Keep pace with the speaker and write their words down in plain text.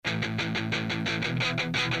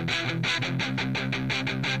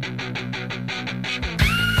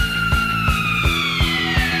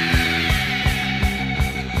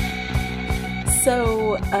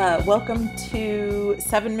So, welcome to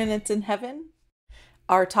 7 Minutes in Heaven.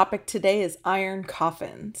 Our topic today is iron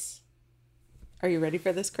coffins. Are you ready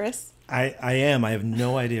for this, Chris? I am. I have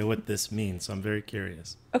no idea what this means, so I'm very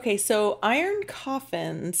curious. Okay, so iron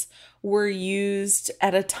coffins were used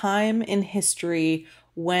at a time in history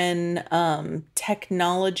when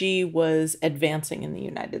technology was advancing in the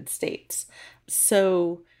United States.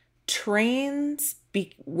 So, trains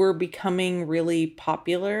were becoming really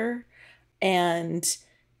popular, and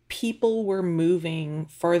people were moving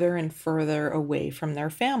further and further away from their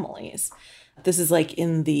families. This is like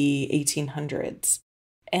in the 1800s.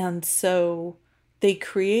 And so they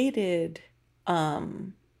created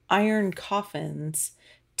iron coffins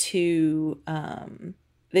to,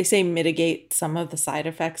 they say, mitigate some of the side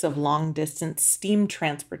effects of long distance steam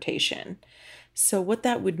transportation. So what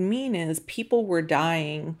that would mean is people were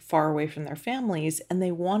dying far away from their families and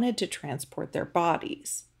they wanted to transport their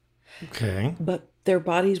bodies. Okay. But their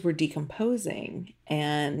bodies were decomposing,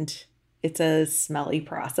 and it's a smelly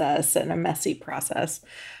process and a messy process.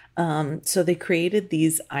 So they created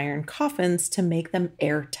these iron coffins to make them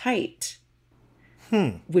airtight,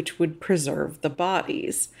 which would preserve the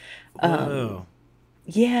bodies. Whoa.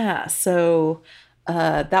 Yeah, so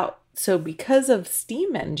because of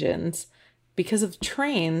steam engines, because of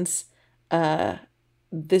trains,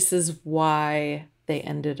 this is why they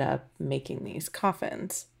ended up making these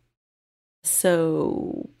coffins.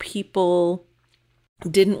 So people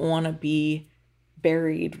didn't want to be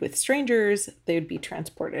buried with strangers. They would be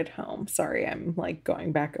transported home. Sorry, I'm like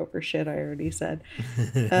going back over shit I already said.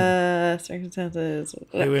 Circumstances.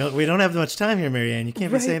 We don't have much time here, Marianne. You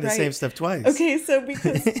can't be saying the same stuff twice. Okay, so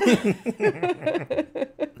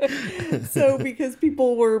because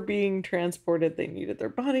people were being transported, they needed their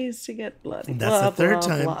bodies to get bloody. That's the third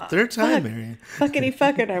time. Blah. Third time, Marianne. Fuckity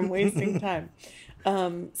fucking, I'm wasting time.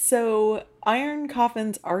 So iron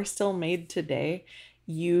coffins are still made today.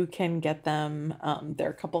 You can get them. They're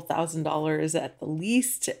a couple $1,000s at the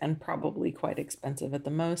least and probably quite expensive at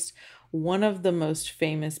the most. One of the most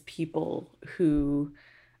famous people who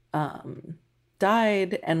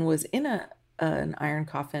died and was in an iron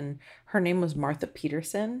coffin, her name was Martha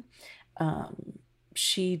Peterson.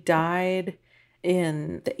 She died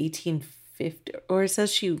in the 1850s, or it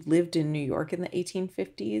says she lived in New York in the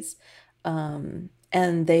 1850s. And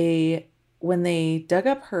when they dug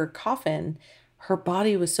up her coffin, her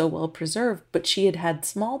body was so well preserved, but she had had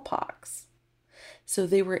smallpox. So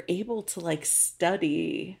they were able to like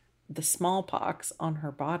study the smallpox on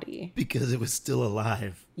her body. Because it was still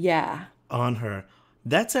alive. Yeah. On her.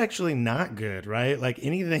 That's actually not good, right? Like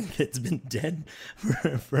anything that's been dead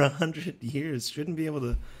for 100 years shouldn't be able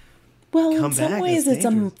to Well, come in some back. ways it's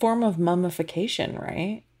a form of mummification,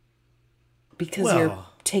 right? Because you're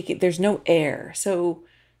there's no air. So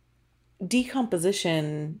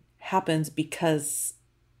decomposition happens because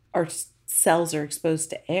our cells are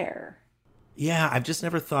exposed to air. Yeah, I've just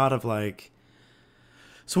never thought of like,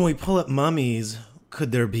 so when we pull up mummies,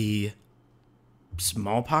 could there be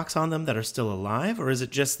smallpox on them that are still alive? Or is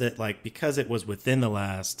it just that like, because it was within the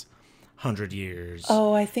last 100 years?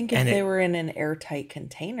 Oh, I think if they were in an airtight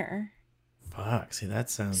container. Fuck, see, that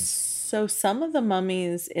sounds... So some of the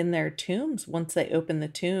mummies in their tombs, once they opened the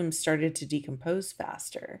tombs, started to decompose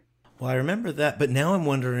faster. Well, I remember that, but now I'm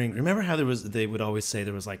wondering, remember how they would always say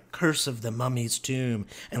there was like curse of the mummy's tomb,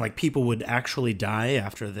 and like people would actually die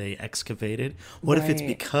after they excavated? What if it's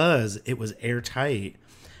because it was airtight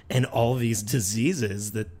and all these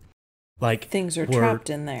diseases that like things are trapped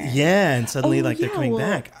in there? Yeah, and suddenly they're coming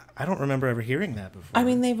back. I don't remember ever hearing that before. I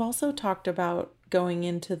mean, they've also talked about going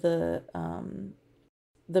into the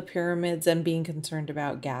pyramids and being concerned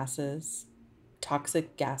about gases,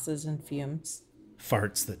 toxic gases and fumes.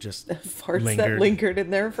 Farts that just lingered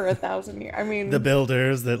in there for 1,000 years. I mean, the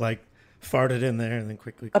builders that like farted in there and then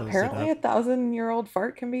quickly closed apparently it up. 1,000-year-old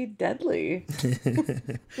fart can be deadly.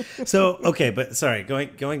 So okay, but sorry,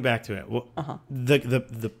 going back to it. Well,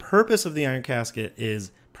 the purpose of the iron casket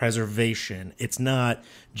is preservation. It's not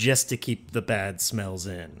just to keep the bad smells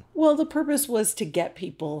in. Well, the purpose was to get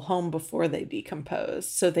people home before they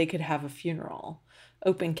decomposed so they could have a funeral.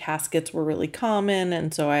 Open caskets were really common,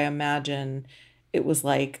 and so I imagine it was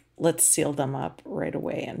like, let's seal them up right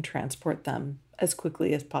away and transport them as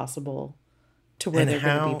quickly as possible to where they're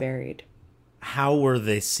going to be buried. How were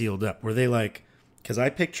they sealed up? Were they like, because I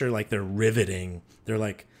picture like they're riveting, they're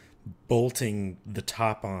like bolting the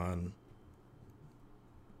top on.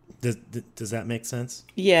 Does that make sense?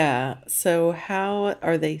 Yeah. So how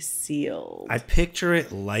are they I sealed? picture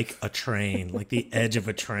it like a train, like the edge of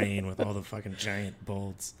a train with all the fucking giant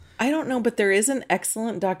bolts. I don't know, but there is an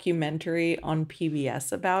excellent documentary on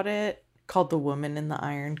PBS about it called The Woman in the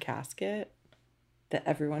Iron Casket that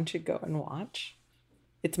everyone should go and watch.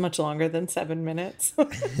 It's much longer than 7 minutes.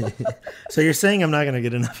 So you're saying I'm not going to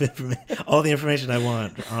get enough information, all the information I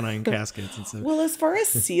want on iron caskets and stuff. Well, as far as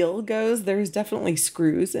seal goes, there's definitely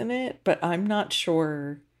screws in it, but I'm not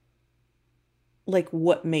sure like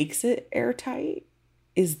what makes it airtight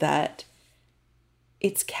is that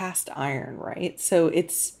it's cast iron, right? So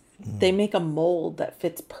they make a mold that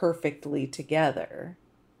fits perfectly together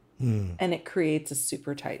and it creates a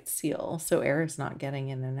super tight seal so air is not getting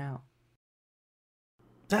in and out.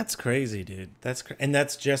 That's crazy, dude. And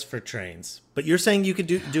that's just for trains. But you're saying you could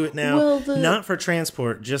do it now, Well, not for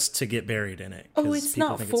transport, just to get buried in it. oh, 'Cause it's people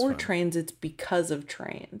not think it's for fun. trains, it's because of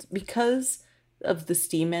trains. Because of the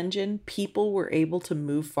steam engine, people were able to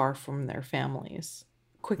move far from their families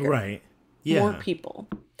quicker. Right. More Yeah. people.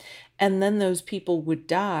 And then those people would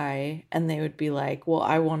die and they would be like, well,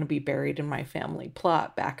 I want to be buried in my family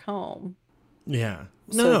plot back home. Yeah.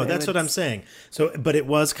 No, So no, they that's would, what I'm saying. So, but it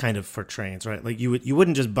was kind of for trains, right? Like you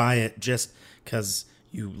wouldn't just buy it just because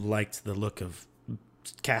you liked the look of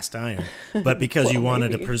cast iron, but because well, you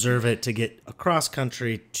wanted to maybe. preserve it to get across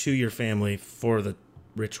country to your family for the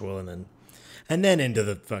ritual, and then into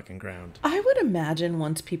the fucking ground. I would imagine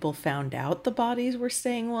once people found out the bodies were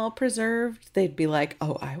staying well preserved, they'd be like,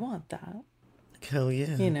 oh, I want that. Hell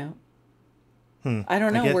yeah. You know, I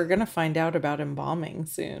don't I know. We're get. going to find out about embalming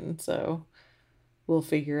soon. So we'll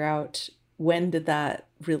figure out when did that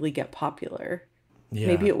really get popular.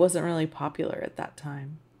 Maybe Yeah. it wasn't really popular at that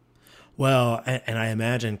time. Well, and I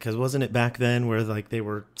imagine because wasn't it back then where like they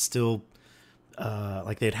were still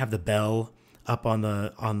like they'd have the bell up on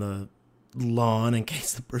the lawn in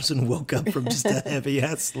case the person woke up from just a heavy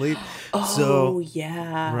ass sleep. Oh, So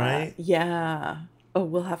yeah. right, Yeah. Oh,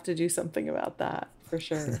 we'll have to do something about that for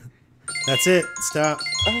sure. that's it. Stop.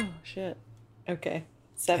 Oh, shit. Okay.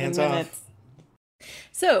 Seven Hands off. minutes.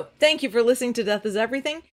 So, thank you for listening to Death is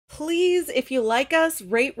Everything. Please, if you like us,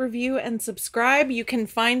 rate, review, and subscribe. You can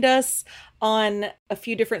find us on a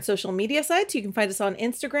few different social media sites. You can find us on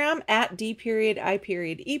Instagram at D period I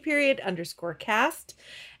period E period underscore cast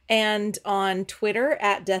and on Twitter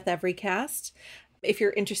at Death Every Cast. If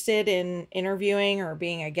you're interested in interviewing or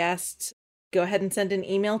being a guest, go ahead and send an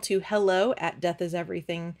email to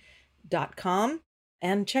hello@deathiseverything.com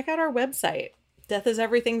and check out our website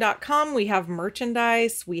deathiseverything.com. We have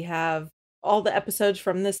merchandise. We have all the episodes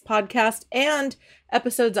from this podcast and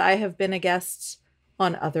episodes I have been a guest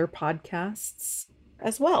on other podcasts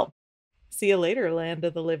as well. See you later, land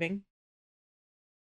of the living.